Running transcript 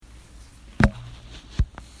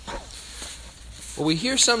Well, we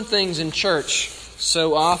hear some things in church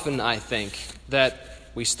so often, I think, that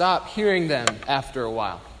we stop hearing them after a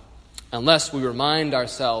while, unless we remind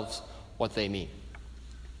ourselves what they mean.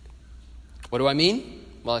 What do I mean?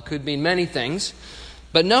 Well, it could mean many things,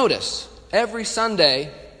 but notice, every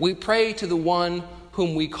Sunday we pray to the one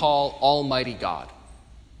whom we call Almighty God.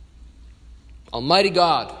 Almighty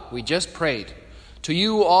God, we just prayed. To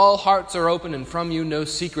you all hearts are open, and from you no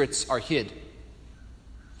secrets are hid.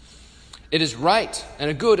 It is right and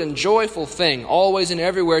a good and joyful thing, always and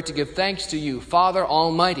everywhere, to give thanks to you, Father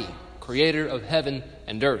Almighty, Creator of heaven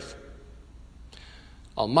and earth.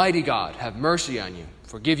 Almighty God, have mercy on you,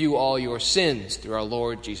 forgive you all your sins through our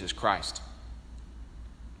Lord Jesus Christ.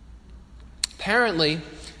 Apparently,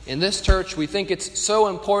 in this church, we think it's so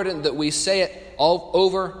important that we say it all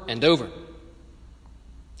over and over.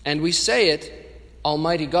 And we say it,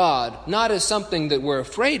 Almighty God, not as something that we're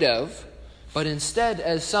afraid of, but instead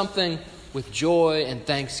as something with joy and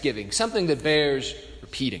thanksgiving, something that bears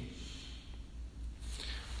repeating.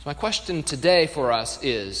 So my question today for us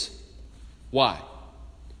is, why?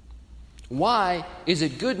 Why is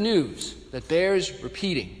it good news that bears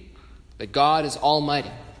repeating that God is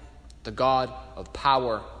almighty, the God of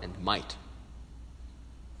power and might?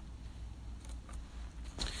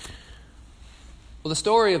 Well, the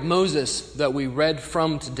story of Moses that we read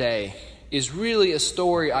from today is really a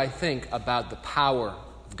story, I think, about the power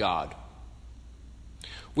of God.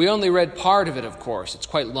 We only read part of it, of course. It's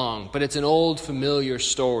quite long, but it's an old, familiar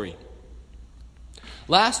story.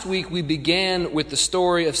 Last week, we began with the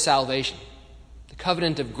story of salvation, the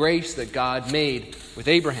covenant of grace that God made with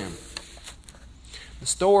Abraham. The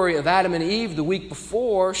story of Adam and Eve the week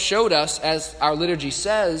before showed us, as our liturgy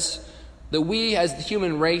says, that we as the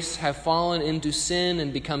human race have fallen into sin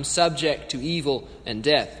and become subject to evil and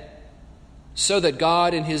death, so that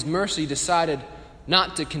God in His mercy decided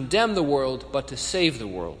not to condemn the world, but to save the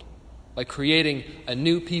world by creating a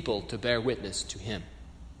new people to bear witness to Him.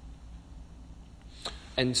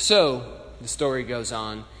 And so, the story goes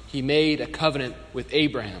on, He made a covenant with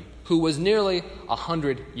Abraham, who was nearly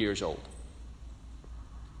 100 years old.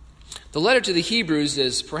 The letter to the Hebrews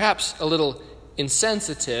is perhaps a little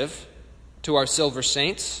insensitive to our silver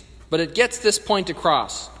saints, but it gets this point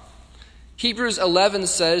across. Hebrews 11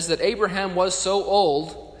 says that Abraham was so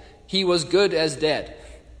old, he was good as dead.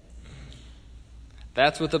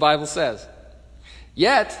 That's what the Bible says.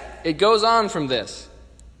 Yet, it goes on from this.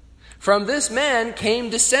 From this man came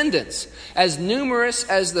descendants, as numerous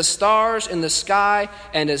as the stars in the sky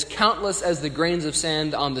and as countless as the grains of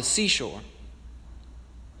sand on the seashore.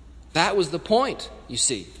 That was the point, you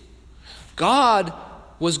see. God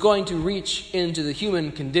was going to reach into the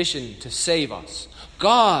human condition to save us.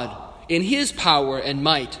 God, in His power and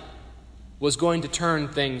might, was going to turn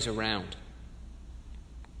things around.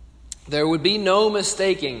 There would be no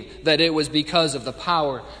mistaking that it was because of the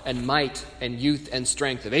power and might and youth and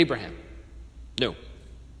strength of Abraham. No.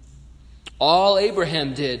 All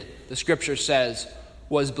Abraham did, the Scripture says,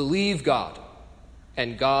 was believe God,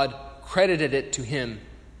 and God credited it to him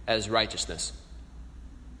as righteousness.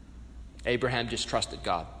 Abraham just trusted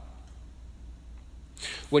God.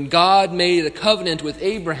 When God made a covenant with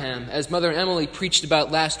Abraham, as Mother Emily preached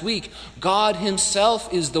about last week, God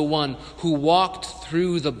Himself is the one who walked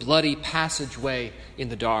through the bloody passageway in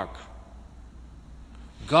the dark.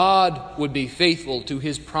 God would be faithful to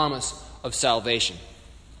His promise of salvation,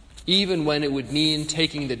 even when it would mean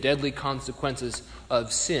taking the deadly consequences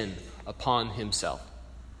of sin upon Himself.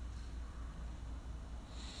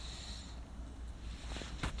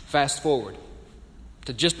 Fast forward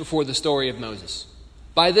to just before the story of Moses.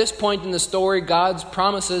 By this point in the story, God's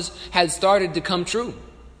promises had started to come true.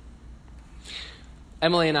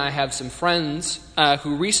 Emily and I have some friends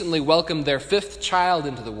who recently welcomed their 5th child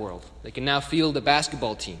into the world. They can now field a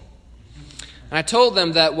basketball team. And I told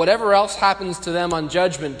them that whatever else happens to them on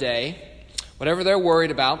Judgment Day, whatever they're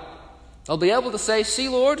worried about, they'll be able to say, "See,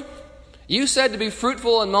 Lord, you said to be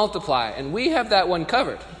fruitful and multiply, and we have that one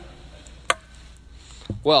covered."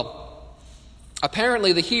 Well,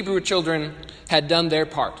 apparently the Hebrew children had done their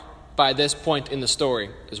part by this point in the story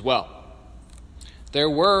as well. There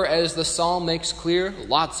were, as the psalm makes clear,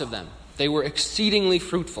 lots of them. They were exceedingly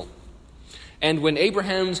fruitful. And when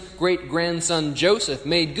Abraham's great-grandson Joseph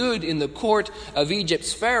made good in the court of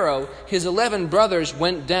Egypt's Pharaoh, his 11 brothers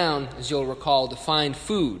went down, as you'll recall, to find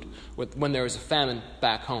food when there was a famine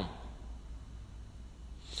back home.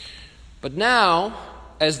 But now,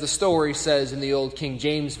 as the story says in the old King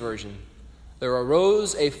James Version, there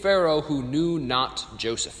arose a Pharaoh who knew not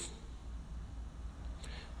Joseph.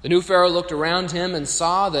 The new Pharaoh looked around him and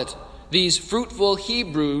saw that these fruitful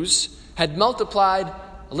Hebrews had multiplied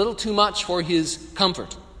a little too much for his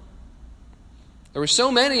comfort. There were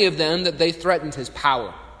so many of them that they threatened his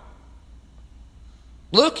power.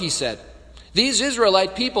 "Look," he said, "these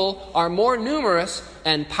Israelite people are more numerous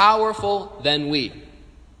and powerful than we."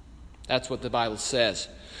 That's what the Bible says.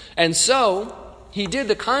 And so, he did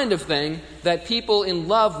the kind of thing that people in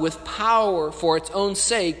love with power for its own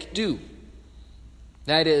sake do.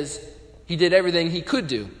 That is, he did everything he could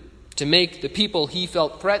do to make the people he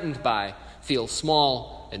felt threatened by feel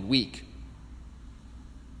small and weak.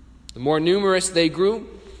 The more numerous they grew,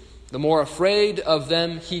 the more afraid of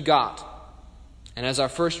them he got. And as our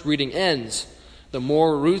first reading ends, the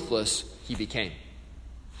more ruthless he became.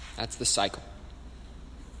 That's the cycle.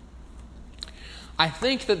 I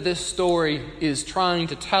think that this story is trying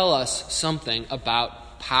to tell us something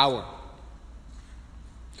about power.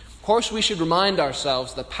 Of course, we should remind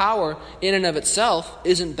ourselves that power in and of itself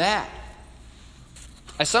isn't bad.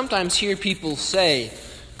 I sometimes hear people say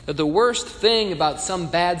that the worst thing about some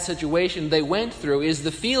bad situation they went through is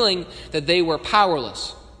the feeling that they were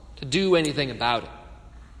powerless to do anything about it.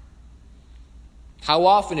 How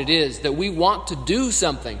often it is that we want to do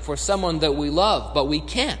something for someone that we love, but we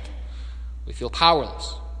can't. We feel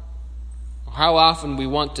powerless. Or how often we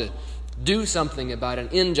want to do something about an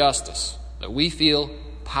injustice that we feel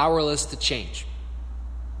powerless to change.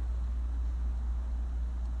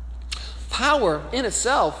 Power in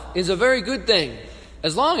itself is a very good thing,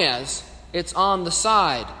 as long as it's on the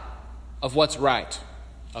side of what's right,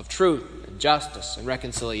 of truth and justice and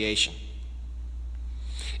reconciliation.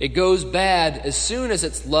 It goes bad as soon as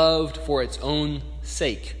it's loved for its own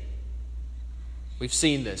sake. We've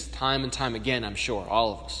seen this time and time again, I'm sure,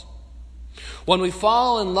 all of us. When we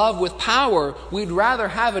fall in love with power, we'd rather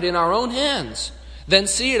have it in our own hands than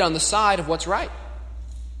see it on the side of what's right.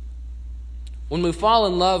 When we fall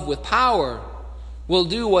in love with power, we'll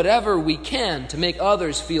do whatever we can to make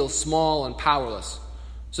others feel small and powerless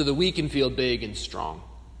so that we can feel big and strong.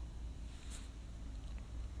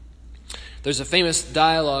 There's a famous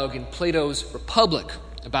dialogue in Plato's Republic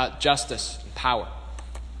about justice and power.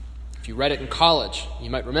 If you read it in college, you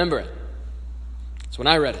might remember it. That's when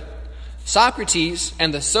I read it. Socrates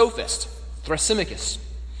and the sophist, Thrasymachus,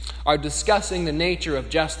 are discussing the nature of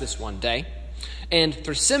justice one day. And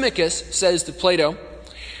Thrasymachus says to Plato,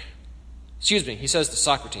 he says to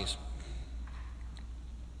Socrates,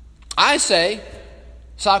 "I say,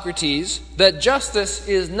 Socrates, that justice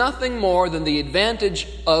is nothing more than the advantage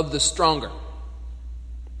of the stronger."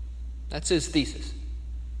 That's his thesis.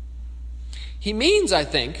 He means, I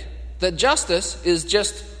think, that justice is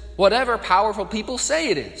just whatever powerful people say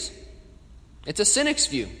it is. It's a cynic's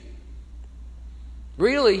view.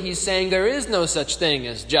 Really, he's saying there is no such thing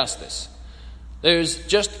as justice. There's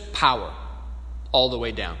just power all the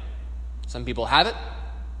way down. Some people have it,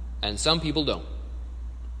 and some people don't.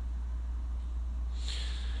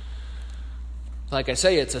 Like I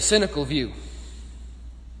say, it's a cynical view.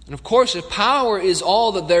 And of course, if power is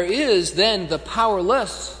all that there is, then the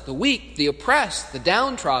powerless, the weak, the oppressed, the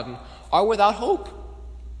downtrodden are without hope.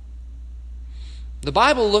 The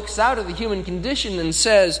Bible looks out at the human condition and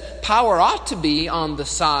says power ought to be on the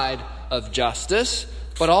side of justice,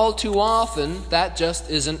 but all too often that just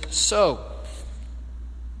isn't so.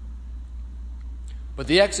 But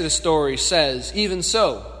the Exodus story says, even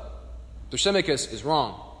so, Thrasymachus is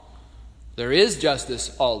wrong. There is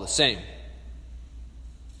justice all the same.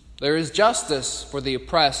 There is justice for the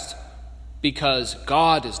oppressed because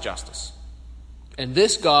God is justice. And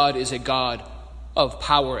this God is a God of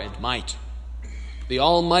power and might. The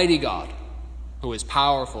Almighty God who is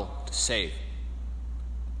powerful to save.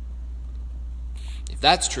 If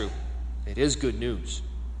that's true, it is good news.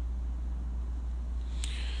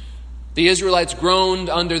 The Israelites groaned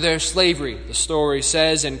under their slavery, the story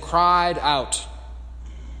says, and cried out.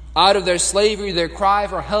 Out of their slavery, their cry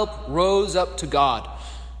for help rose up to God.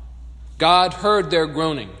 God heard their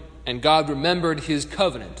groaning, and God remembered his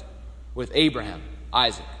covenant with Abraham,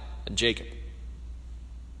 Isaac, and Jacob.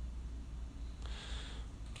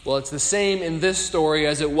 Well, it's the same in this story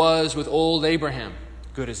as it was with old Abraham,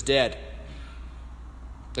 good as dead.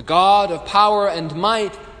 The God of power and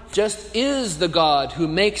might just is the God who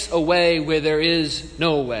makes a way where there is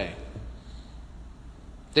no way.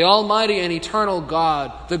 The Almighty and eternal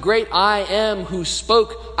God, the great I Am who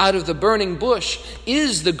spoke out of the burning bush,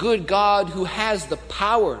 is the good God who has the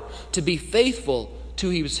power to be faithful to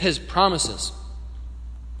his promises.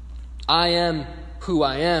 I am who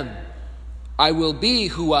I am. I will be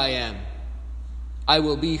who I am. I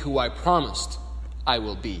will be who I promised I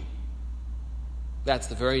will be. That's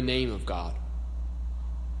the very name of God.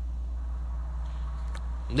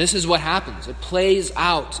 And this is what happens. It plays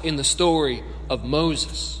out in the story of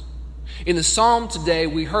Moses. In the psalm today,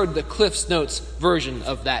 we heard the Cliff's Notes version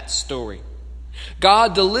of that story.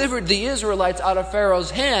 God delivered the Israelites out of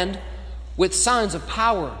Pharaoh's hand with signs of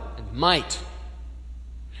power and might.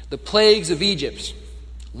 The plagues of Egypt,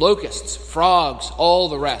 locusts, frogs, all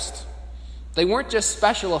the rest. They weren't just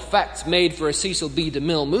special effects made for a Cecil B.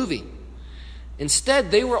 DeMille movie. Instead,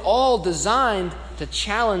 they were all designed to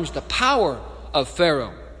challenge the power of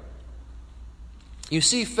Pharaoh. You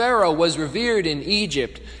see, Pharaoh was revered in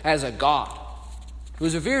Egypt as a god. He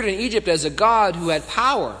was revered in Egypt as a god who had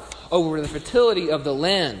power over the fertility of the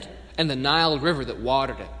land and the Nile River that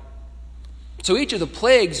watered it. So each of the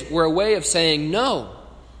plagues were a way of saying, no,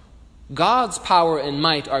 God's power and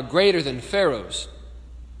might are greater than Pharaoh's.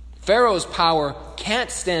 Pharaoh's power can't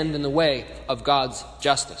stand in the way of God's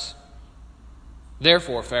justice.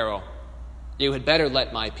 Therefore, Pharaoh, you had better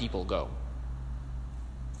let my people go.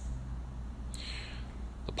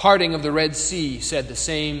 The parting of the Red Sea said the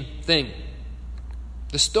same thing.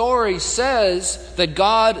 The story says that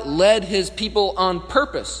God led his people on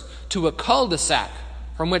purpose to a cul-de-sac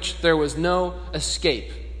from which there was no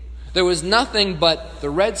escape. There was nothing but the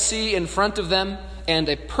Red Sea in front of them and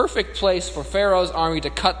a perfect place for Pharaoh's army to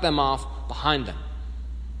cut them off behind them.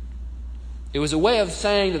 It was a way of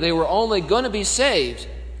saying that they were only going to be saved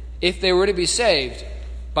if they were to be saved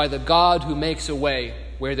by the God who makes a way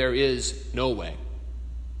where there is no way.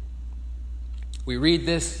 We read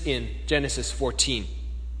this in Genesis 14.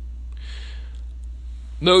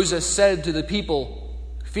 Moses said to the people,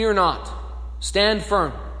 "Fear not, stand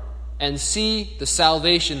firm, and see the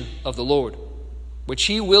salvation of the Lord, which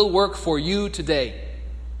he will work for you today.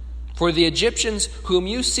 For the Egyptians whom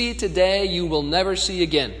you see today you will never see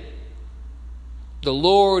again. The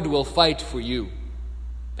Lord will fight for you,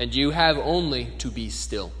 and you have only to be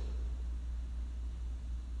still."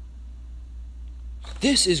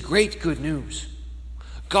 This is great good news.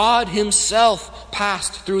 God himself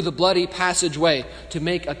passed through the bloody passageway to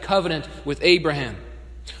make a covenant with Abraham.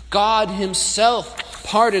 God himself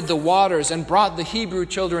parted the waters and brought the Hebrew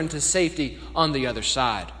children to safety on the other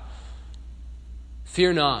side.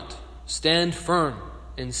 Fear not, stand firm,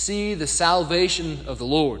 and see the salvation of the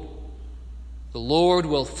Lord. The Lord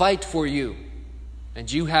will fight for you, and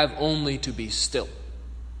you have only to be still.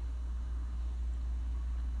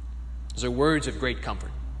 Those are words of great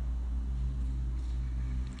comfort.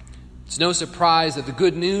 It's no surprise that the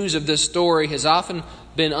good news of this story has often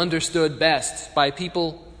been understood best by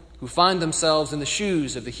people who find themselves in the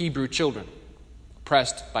shoes of the Hebrew children,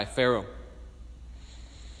 oppressed by Pharaoh.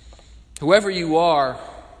 Whoever you are,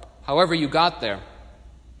 however you got there,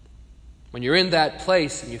 when you're in that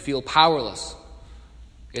place and you feel powerless,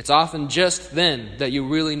 it's often just then that you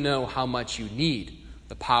really know how much you need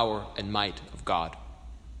the power and might of God.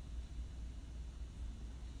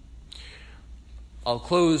 I'll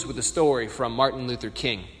close with a story from Martin Luther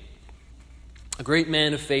King, a great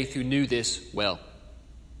man of faith who knew this well.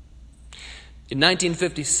 In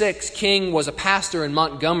 1956, King was a pastor in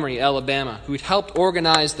Montgomery, Alabama, who had helped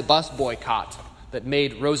organize the bus boycott that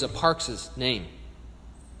made Rosa Parks' name.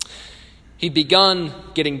 He'd begun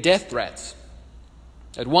getting death threats.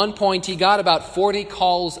 At one point, he got about 40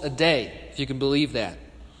 calls a day, if you can believe that,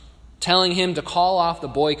 telling him to call off the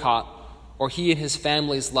boycott or he and his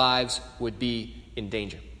family's lives would be in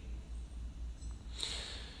danger.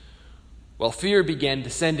 Well, fear began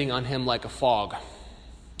descending on him like a fog,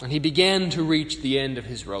 and he began to reach the end of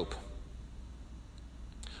his rope.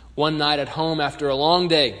 One night at home after a long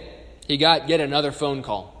day, he got yet another phone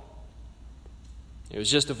call. It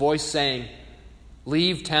was just a voice saying,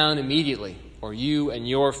 "Leave town immediately, or you and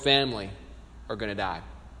your family are going to die."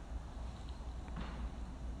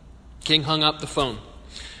 King hung up the phone,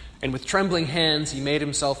 and with trembling hands, he made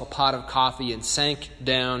himself a pot of coffee and sank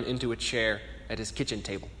down into a chair at his kitchen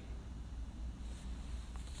table.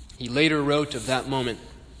 He later wrote of that moment,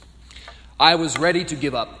 "I was ready to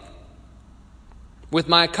give up. With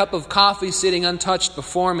my cup of coffee sitting untouched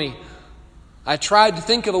before me, I tried to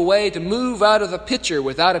think of a way to move out of the picture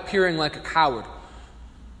without appearing like a coward.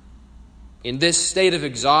 In this state of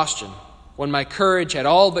exhaustion, when my courage had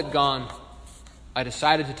all but gone, I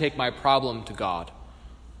decided to take my problem to God.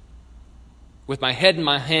 With my head in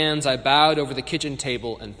my hands, I bowed over the kitchen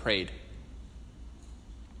table and prayed.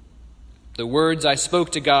 The words I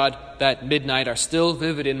spoke to God that midnight are still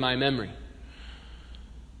vivid in my memory.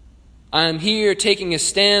 I am here taking a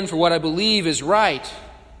stand for what I believe is right,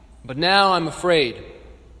 but now I'm afraid.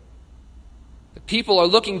 The people are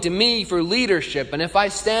looking to me for leadership, and if I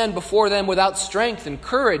stand before them without strength and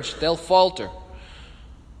courage, they'll falter.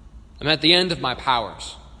 I'm at the end of my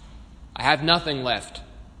powers. I have nothing left,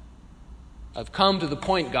 I've come to the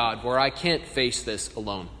point, God, where I can't face this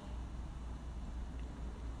alone.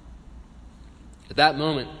 At that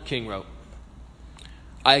moment, King wrote,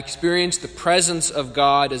 I experienced the presence of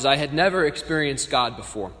God as I had never experienced God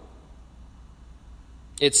before.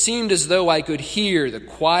 It seemed as though I could hear the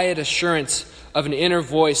quiet assurance of an inner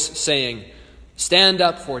voice saying, stand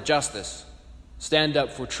up for justice, stand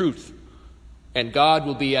up for truth, and God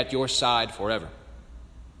will be at your side forever.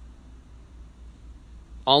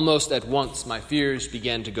 Almost at once, my fears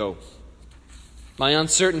began to go. My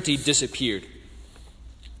uncertainty disappeared.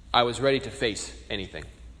 I was ready to face anything.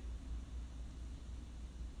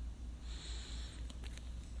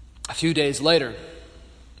 A few days later,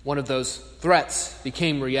 one of those threats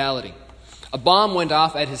became reality. A bomb went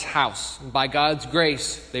off at his house, and by God's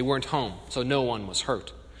grace, they weren't home, so no one was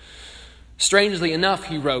hurt. Strangely enough,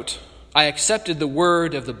 he wrote, I accepted the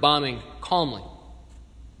word of the bombing calmly.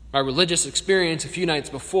 My religious experience a few nights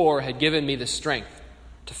before had given me the strength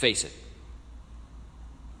to face it.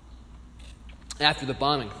 After the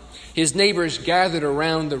bombing, his neighbors gathered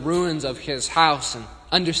around the ruins of his house and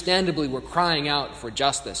understandably were crying out for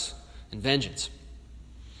justice and vengeance.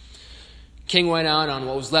 King went out on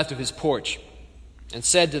what was left of his porch and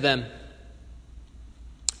said to them,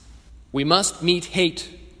 we must meet hate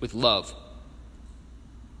with love.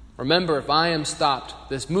 Remember, if I am stopped,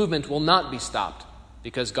 this movement will not be stopped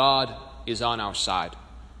because God is on our side.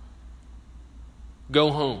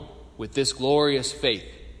 Go home with this glorious faith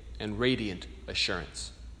and radiant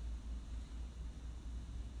assurance.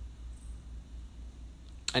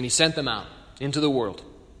 And he sent them out into the world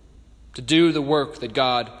to do the work that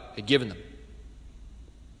God had given them,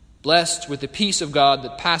 blessed with the peace of God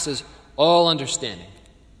that passes all understanding,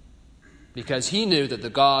 because he knew that the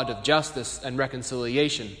God of justice and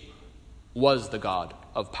reconciliation was the God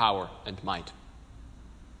of power and might.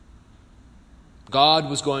 God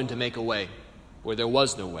was going to make a way where there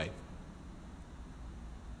was no way.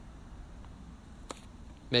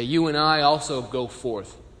 May you and I also go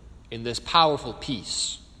forth in this powerful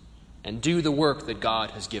peace and do the work that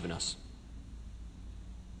God has given us.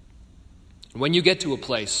 When you get to a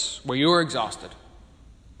place where you're exhausted,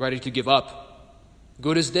 ready to give up,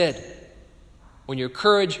 good as dead, when your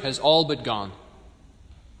courage has all but gone,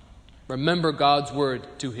 remember God's word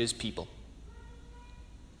to his people.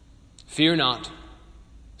 Fear not,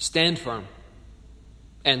 stand firm,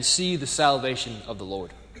 and see the salvation of the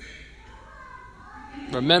Lord.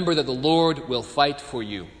 Remember that the Lord will fight for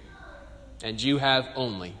you, and you have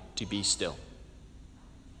only to be still.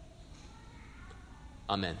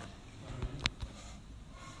 Amen.